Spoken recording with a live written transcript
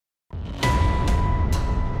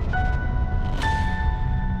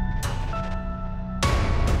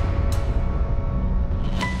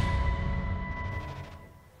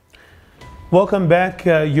Welcome back.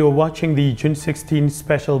 You're watching the June 16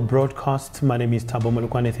 special broadcast. My name is Thabo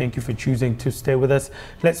Malukwane. Thank you for choosing to stay with us.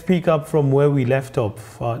 Let's pick up from where we left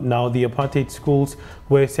off. Now, the apartheid schools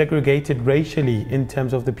were segregated racially in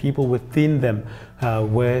terms of the people within them,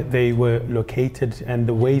 where they were located, and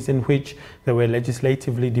the ways in which they were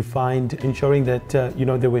legislatively defined, ensuring that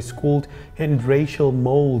they were schooled in racial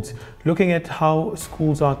molds. Looking at how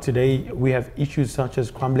schools are today, we have issues such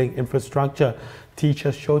as crumbling infrastructure,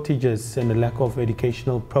 teacher shortages, and a lack of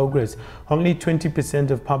educational progress. Only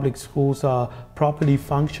 20% of public schools are properly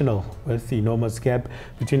functional, with the enormous gap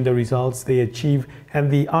between the results they achieve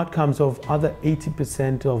and the outcomes of other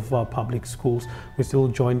 80% of public schools. We're still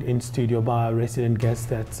joined in studio by our resident guest,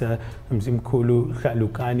 that's Mzimkhulu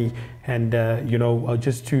Khalukani, and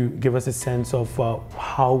just to give us a sense of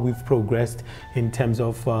how we've progressed in terms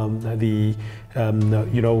of the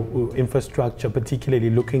infrastructure, particularly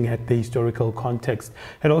looking at the historical context.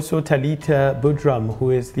 And also Thalita Boodhram, who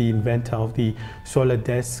is the inventor of the solar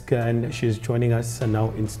desk, and she's joining us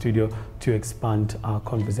now in studio to expand our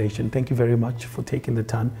conversation. Thank you very much for taking the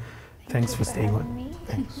time. Thanks for staying on.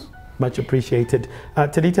 Thanks. Much appreciated.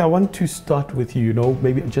 Thalita, I want to start with you,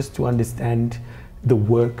 maybe just to understand the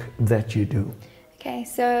work that you do. Okay,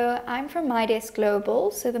 so I'm from MyDesk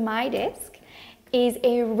Global. So the MyDesk is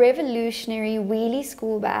a revolutionary wheelie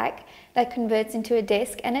school bag that converts into a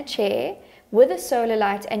desk and a chair with a solar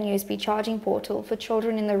light and USB charging portal for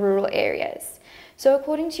children in the rural areas. So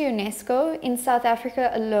according to UNESCO, in South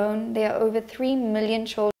Africa alone, there are over 3 million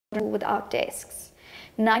children without desks,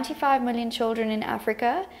 95 million children in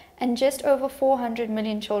Africa, and just over 400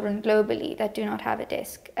 million children globally that do not have a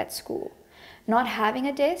desk at school. Not having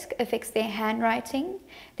a desk affects their handwriting,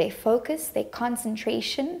 their focus, their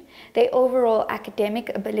concentration, their overall academic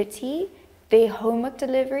ability, their homework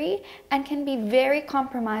delivery, and can be very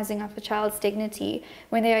compromising of a child's dignity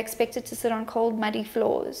when they are expected to sit on cold, muddy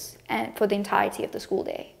floors for the entirety of the school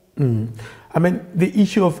day. I mean, the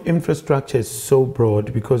issue of infrastructure is so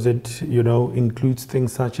broad because it, includes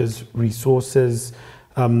things such as resources,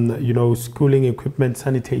 schooling equipment,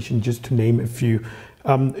 sanitation, just to name a few.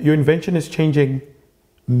 Your invention is changing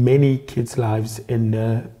many kids' lives in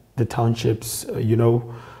the townships.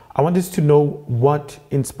 I want us to know what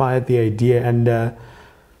inspired the idea and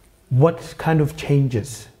what kind of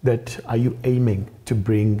changes that are you aiming to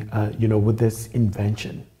bring, with this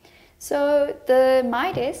invention? So the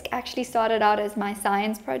MyDesk actually started out as my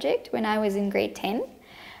science project when I was in grade 10.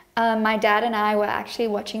 My dad and I were actually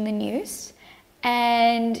watching the news,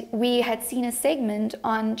 and we had seen a segment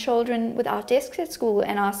on children without desks at school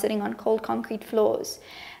and are sitting on cold concrete floors.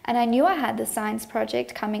 And I knew I had the science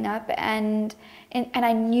project coming up, and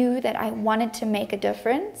I knew that I wanted to make a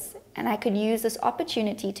difference, and I could use this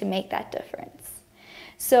opportunity to make that difference.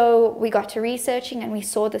 So we got to researching, and we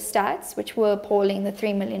saw the stats, which were appalling, the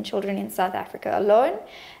 3 million children in South Africa alone.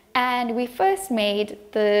 And we first made,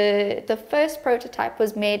 the first prototype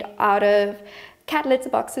was made out of cat litter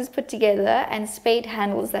boxes put together and spade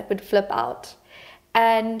handles that would flip out.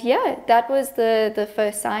 And yeah, that was the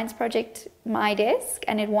first science project, MyDesk,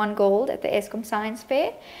 and it won gold at the Eskom Science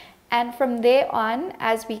Fair. And from there on,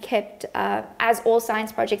 as we kept, as all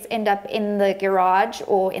science projects end up in the garage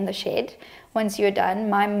or in the shed, once you're done,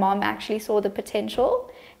 my mom actually saw the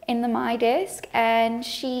potential in the MyDesk, and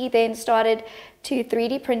she then started to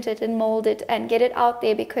 3D print it and mold it and get it out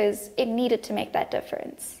there because it needed to make that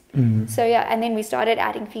difference. So yeah, and then we started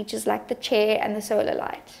adding features like the chair and the solar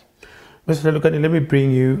light. Mr. Lukani, let me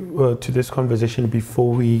bring you to this conversation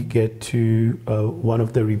before we get to one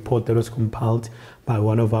of the reports that was compiled by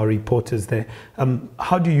one of our reporters there.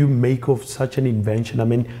 How do you make of such an invention? I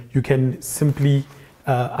mean, you can simply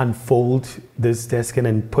unfold this desk and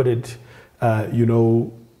then put it,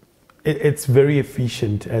 it's very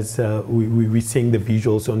efficient as we're seeing the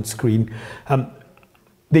visuals on screen.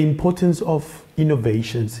 The importance of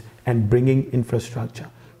innovations and bringing infrastructure.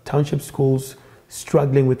 Township schools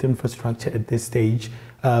struggling with infrastructure at this stage.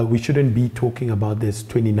 We shouldn't be talking about this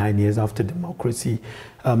 29 years after democracy.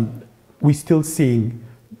 We're still seeing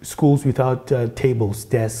schools without tables,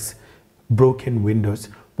 desks, broken windows.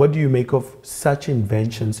 What do you make of such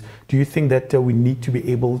inventions? Do you think that we need to be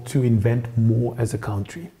able to invent more as a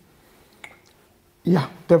country? Yeah,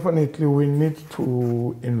 definitely we need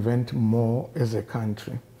to invent more as a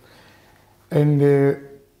country. And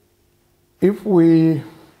if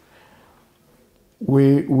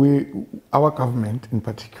our government in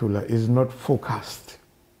particular is not focused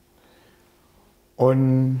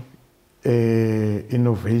on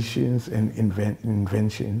innovations and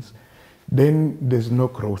inventions, then there's no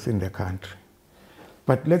growth in the country.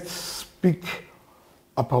 But let's speak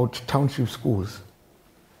about township schools.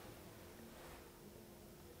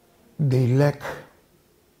 they lack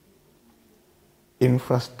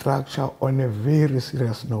infrastructure on a very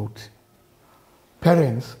serious note.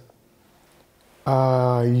 Parents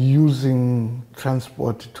are using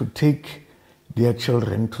transport to take their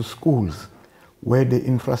children to schools where the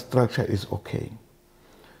infrastructure is okay.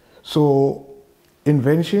 So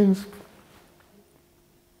inventions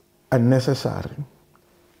are necessary.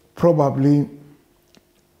 Probably,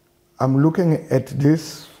 I'm looking at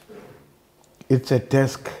this, it's a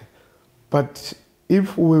desk, but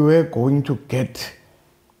if we were going to get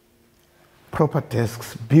proper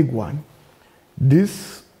desks, big one,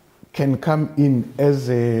 this can come in as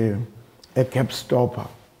a gap stopper.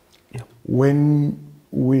 Yeah. When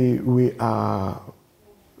we are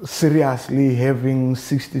seriously having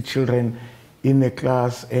 60 children in a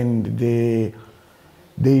class and they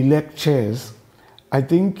lack chairs. I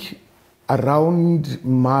think around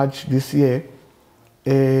March this year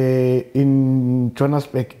in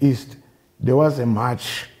Johannesburg East, there was a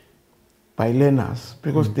march by learners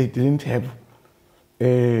because they didn't have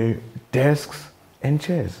desks and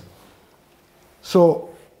chairs. So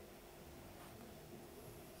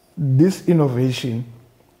this innovation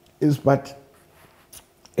is but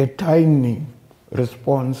a tiny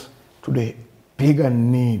response to the bigger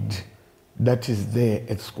need that is there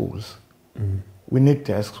at schools. We need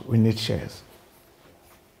desks, we need chairs.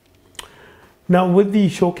 Now, with the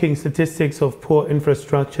shocking statistics of poor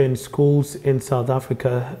infrastructure in schools in South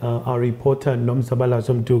Africa, our reporter Nomzabala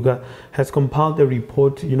Zumduga has compiled a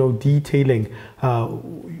report, detailing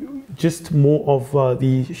just more of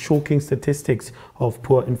the shocking statistics of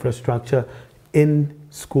poor infrastructure in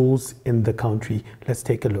schools in the country. Let's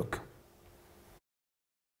take a look.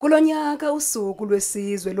 Kulonyaka usuku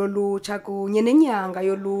lwesizwe lolutsha kunye nenyanga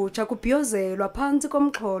yolutsha kubhiyozelwa phansi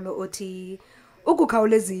komxholo othi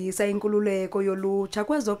ukukhawulezisa inkululeko yolutsha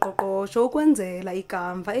kwezoqoqosho ukwenzela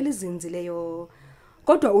ikamva elizinzileyo.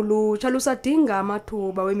 Kodwa ulutsha lusadinga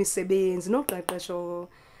amathuba wemisebenzi noqeqesho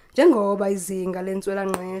njengoba izinga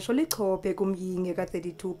lentswela-ngqesho lichophe kumyinge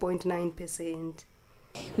ka-32.9%.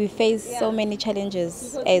 We face so many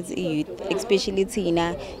challenges as a youth, especially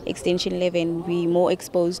Tina, Extension 11, we're more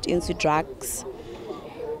exposed into drugs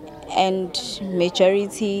and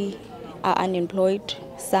majority are unemployed,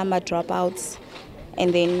 some are dropouts,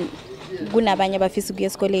 and then kunabanye abafisa ukuya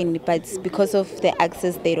esikoleni, but because of the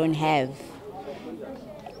access they don't have.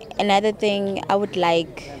 Another thing I would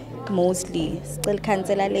like mostly, still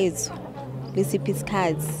cancela lezo, lisipis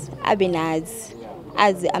cards, abenazi.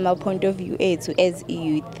 As ama point of view ethu as a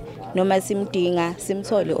youth noma simdinga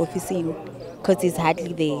simthole officeini because it's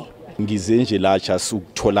hardly there. Ngize nje la just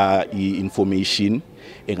ukuthola information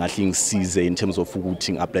engahle ngisize in terms of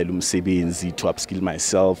ukuthi ngi-apply umsebenzi to upskill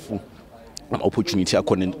myself, opportunity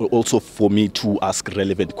akhona, and also for me to ask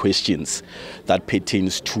relevant questions that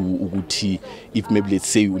pertains to ukuthi if maybe let's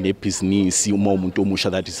say unebhizinisi uma umuntu omusha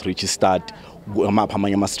that is registered,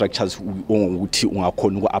 amanye ama-structures ukuthi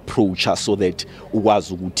ungakhona uku-approacha so that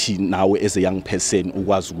ukwazi ukuthi nawe as a young person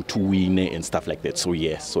ukwazi ukuthi uwine and stuff like that. So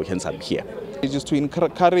yes, so hence I'm here. Just to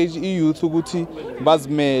encourage youth ukuthi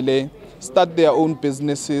bazimele, start their own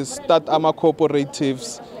businesses, start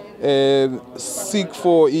ama-cooperatives, seek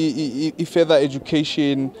for further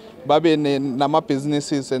education, babe nama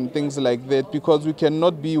businesses and things like that, because we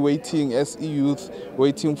cannot be waiting as youth,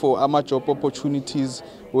 waiting for job opportunities,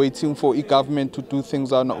 waiting for government to do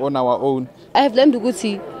things on our own. I have learned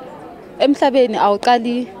ukuthi emhlabeni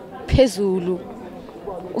awuqali phezulu,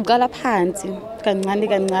 uqala phansi kancane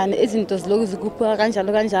kancane, izinto ziloku zikuphuka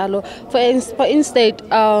kanjalo kanjalo. For instead,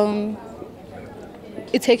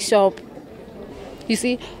 it takes job. You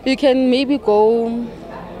see, you can maybe go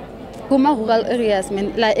rural areas,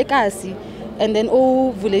 like Ekasi, and then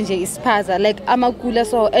Vulenje Ispaza, like Amakula.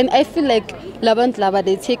 So, and I feel like Labant Lava,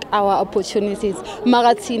 they take our opportunities.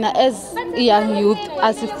 Maratina, as young youth,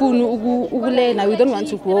 as Ugulena, we don't want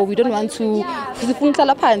to grow, we don't want to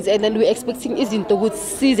and then we're expecting isn't to good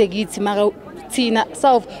season Maratina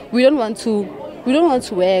South. We don't want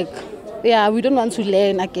to work. Yeah, we don't want to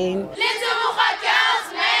learn again.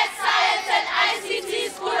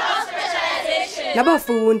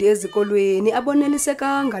 Labafundi ezikolweni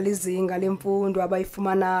abonelisekanga lizinga lemfundo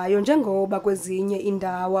abayifumanayo njengoba kwezinye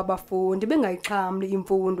indawo abafundi bengayixhamli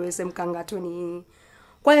imfundo esemgangathweni.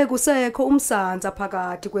 Kwaye kusekho umsantsa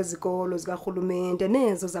phakathi kwezikolo zikahulumente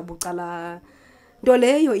nezo zabucala. nto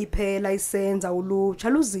leyo iphela isenza ulutsha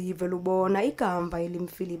luzive lubona ikamva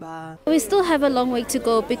elimfiliba. We still have a long way to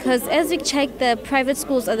go because as we check the private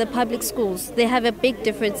schools and the public schools, they have a big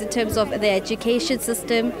difference in terms of their education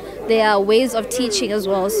system, their ways of teaching as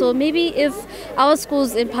well. So maybe if our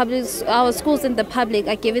schools in the public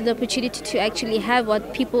are given the opportunity to actually have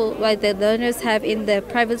what the learners have in the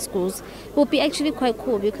private schools, will be actually quite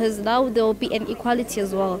cool because now there will be an equality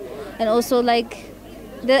as well. And also like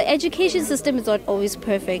the education system is not always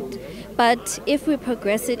perfect, but if we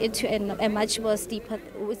progress it into a much more steeper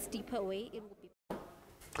way, it will be.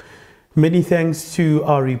 Many thanks to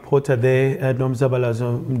our reporter there,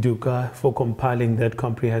 Nomzabalazo Mduka, for compiling that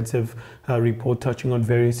comprehensive report touching on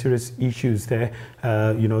very serious issues there.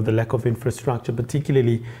 The lack of infrastructure,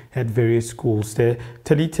 particularly at various schools there.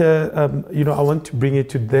 Thalita, I want to bring it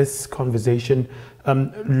to this conversation,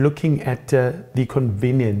 looking at the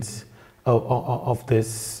convenience of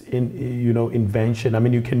this invention. I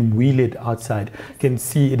mean, you can wheel it outside. You can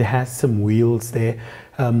see it has some wheels there,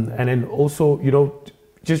 and then also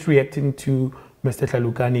just reacting to Mr.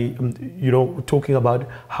 Tlalukani, talking about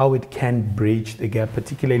how it can bridge the gap,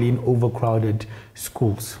 particularly in overcrowded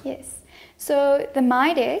schools. Yes. So the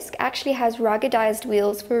MyDesk actually has ruggedized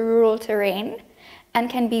wheels for rural terrain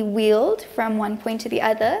and can be wheeled from one point to the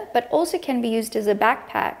other, but also can be used as a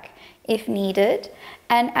backpack if needed.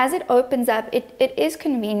 And as it opens up, it is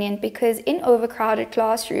convenient because in overcrowded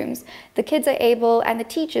classrooms, the kids are able and the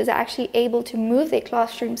teachers are actually able to move their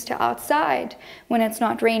classrooms to outside when it's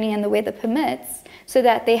not raining and the weather permits, so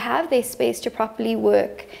that they have their space to properly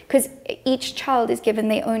work, because each child is given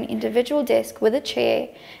their own individual desk with a chair,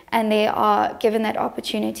 and they are given that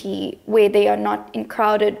opportunity where they are not in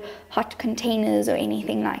crowded hot containers or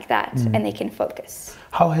anything like that, and they can focus.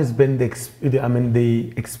 How has been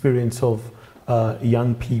the experience of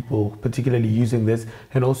young people, particularly using this,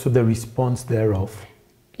 and also the response thereof?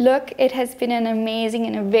 Look, it has been an amazing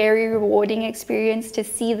and a very rewarding experience to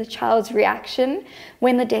see the child's reaction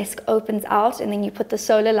when the desk opens out and then you put the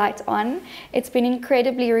solar light on. It's been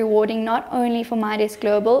incredibly rewarding, not only for MyDesk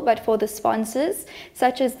Global, but for the sponsors,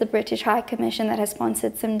 such as the British High Commission that has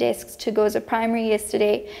sponsored some desks to Goza Primary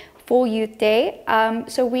yesterday for Youth Day.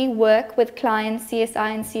 So we work with clients,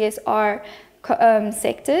 CSI and CSR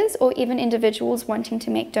sectors, or even individuals wanting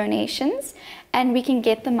to make donations, and we can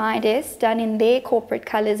get the MyDesk done in their corporate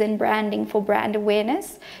colors and branding for brand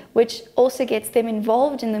awareness, which also gets them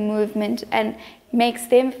involved in the movement and makes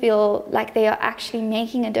them feel like they are actually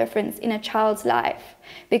making a difference in a child's life,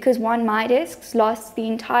 because one MyDesk lost the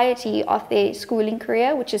entirety of their schooling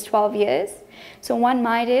career, which is 12 years. So one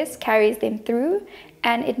MyDesk carries them through,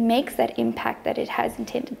 and it makes that impact that it has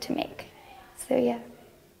intended to make. So yeah.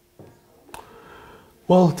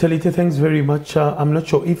 Well, Thalita, thanks very much. I'm not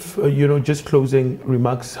sure if, just closing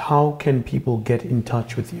remarks, how can people get in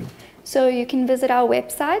touch with you? So you can visit our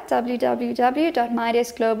website,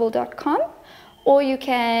 www.mydeskglobal.com, or you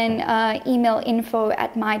can email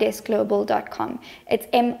info@mydeskglobal.com. It's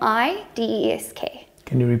MIDESK.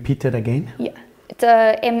 Can you repeat that again? Yeah, it's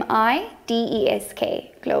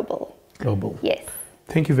MIDESK, Global. Global. Yes.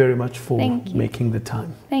 Thank you very much for making the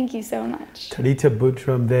time. Thank you so much. Thalita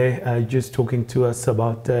Boodhram there, just talking to us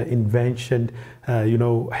about invention,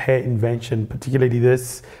 hair invention, particularly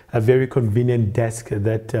this very convenient desk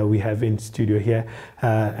that we have in studio here.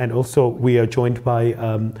 And also we are joined by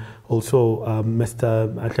Mr.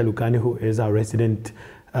 Tlalukani, who is our resident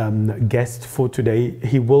guest for today.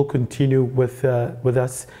 He will continue with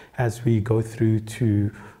us as we go through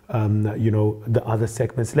to the other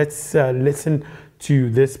segments. Let's listen to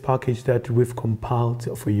this package that we've compiled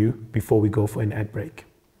for you before we go for an ad break.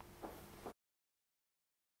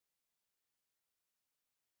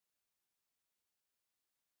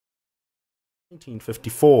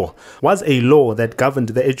 1954 was a law that governed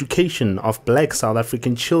the education of black South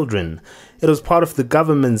African children. It was part of the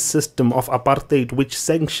government's system of apartheid, which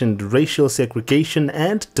sanctioned racial segregation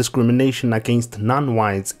and discrimination against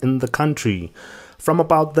non-whites in the country. From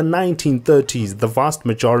about the 1930s, the vast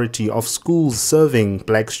majority of schools serving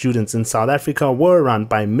black students in South Africa were run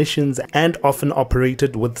by missions and often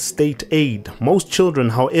operated with state aid. Most children,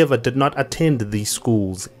 however, did not attend these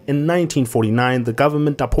schools. In 1949, the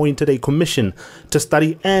government appointed a commission to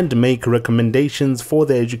study and make recommendations for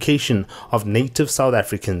the education of native South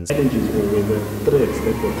Africans. Challenges were the threats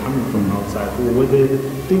that were coming from outside, or were the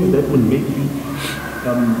things that would make you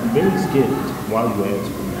very scared while you were at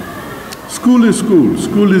school? School is school.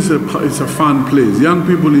 School is a fun place. Young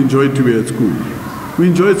people enjoy to be at school. We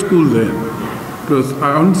enjoyed school then, because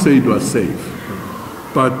I won't say it was safe,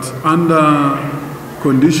 but under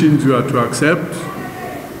conditions you are to accept.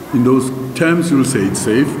 In those terms you'll say it's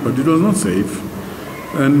safe, but it was not safe.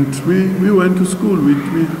 And we went to school,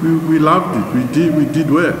 we loved it, we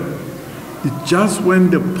did well. It's just when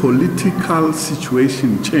the political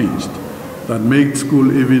situation changed that made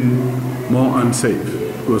school even more unsafe.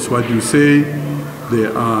 Because what you say,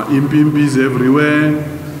 there are impimpis everywhere,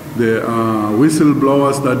 there are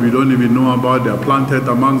whistleblowers that we don't even know about, they are planted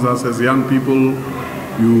amongst us as young people.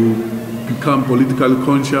 You become politically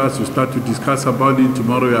conscious, you start to discuss about it,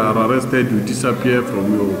 tomorrow you are arrested, you disappear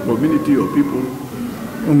from your community or people,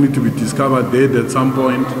 only to be discovered dead at some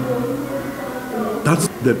point. That's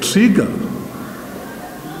the trigger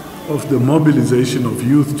of the mobilization of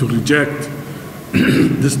youth to reject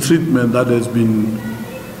this treatment that has been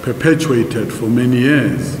perpetuated for many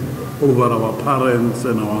years over our parents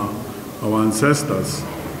and our ancestors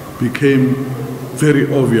became very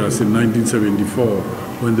obvious in 1974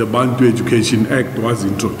 when the Bantu Education Act was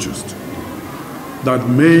introduced that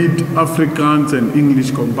made Afrikaans and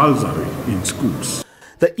English compulsory in schools.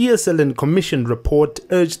 The ESLN Commission report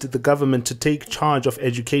urged the government to take charge of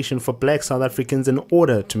education for black South Africans in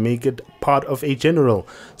order to make it part of a general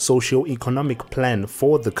socio-economic plan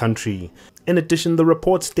for the country. In addition, the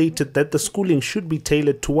report stated that the schooling should be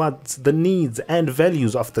tailored towards the needs and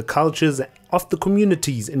values of the cultures of the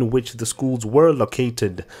communities in which the schools were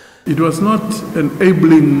located. It was not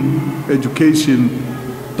enabling education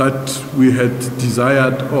that we had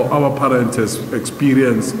desired or our parents has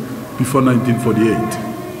experienced before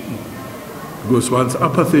 1948. Because once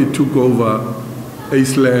apartheid took over,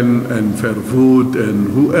 Iceland and Verwoerd and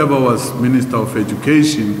whoever was Minister of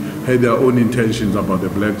Education had their own intentions about the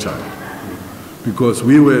black child. Because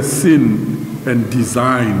we were seen and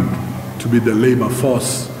designed to be the labor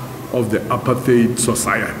force of the apartheid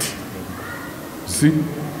society. See?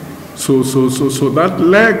 So that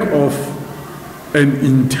lack of an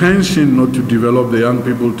intention not to develop the young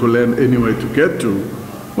people to learn anywhere to get to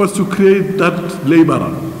was to create that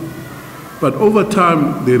laborer. But over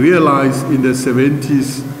time, they realized in the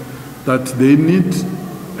 70s that they need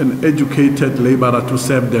an educated laborer to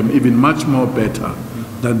serve them even much more better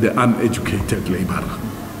than the uneducated laborer.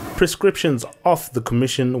 Prescriptions of the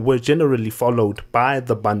Commission were generally followed by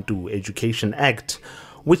the Bantu Education Act,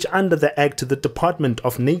 which under the Act, the Department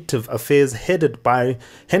of Native Affairs headed by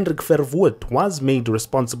Hendrik Verwoerd was made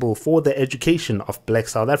responsible for the education of black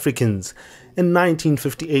South Africans. In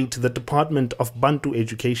 1958, the Department of Bantu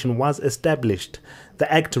Education was established.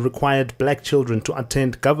 The Act required black children to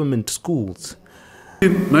attend government schools.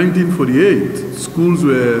 In 1948, schools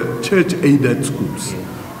were church-aided schools,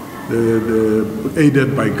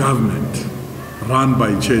 aided by government, run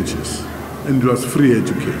by churches, and it was free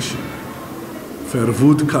education.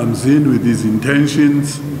 Verwoerd comes in with his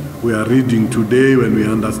intentions. We are reading today, when we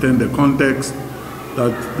understand the context,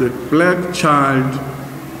 that the black child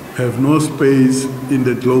have no space in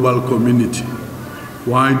the global community.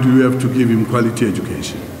 Why do you have to give him quality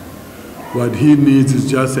education? What he needs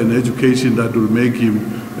is just an education that will make him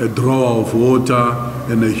a drawer of water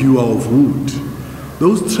and a hewer of wood.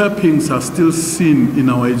 Those trappings are still seen in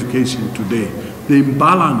our education today. The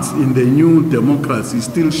imbalance in the new democracy is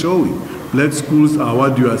still showing. Black schools are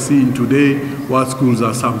what you are seeing today, white schools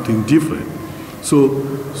are something different. So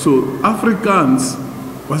Afrikaans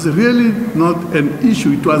was really not an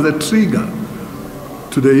issue, it was a trigger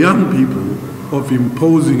to the young people of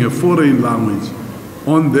imposing a foreign language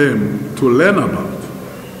on them to learn about.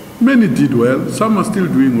 Many did well, some are still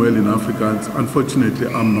doing well in Afrikaans. Unfortunately,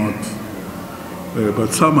 I'm not.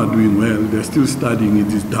 But some are doing well, they're still studying it,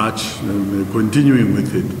 is Dutch, and they're continuing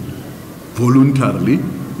with it voluntarily.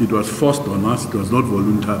 It was forced on us, it was not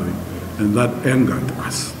voluntary, and that angered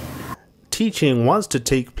us. Teaching was to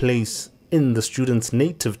take place in the students'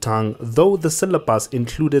 native tongue, though the syllabus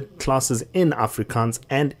included classes in Afrikaans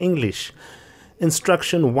and English.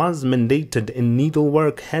 Instruction was mandated in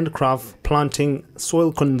needlework, handcraft, planting,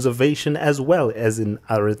 soil conservation, as well as in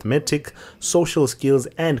arithmetic, social skills,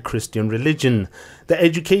 and Christian religion. The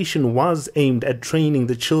education was aimed at training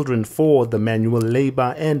the children for the manual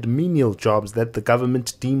labor and menial jobs that the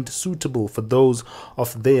government deemed suitable for those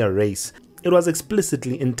of their race. It was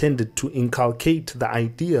explicitly intended to inculcate the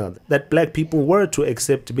idea that black people were to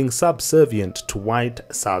accept being subservient to white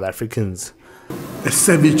South Africans. A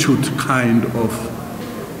servitude kind of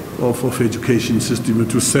education system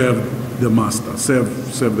to serve the master,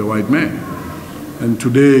 serve the white man. And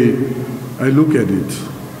today, I look at it, it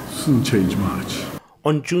doesn't change much.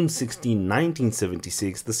 On June 16,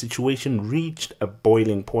 1976, the situation reached a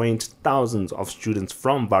boiling point. Thousands of students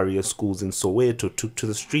from various schools in Soweto took to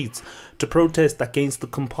the streets to protest against the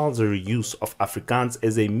compulsory use of Afrikaans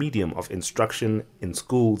as a medium of instruction in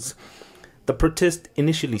schools. The protest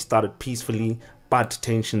initially started peacefully, But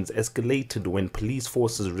tensions escalated when police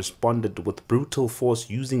forces responded with brutal force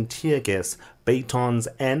using tear gas, batons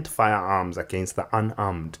and firearms against the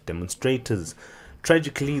unarmed demonstrators.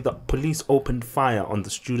 Tragically, the police opened fire on the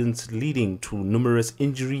students, leading to numerous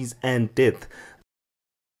injuries and death.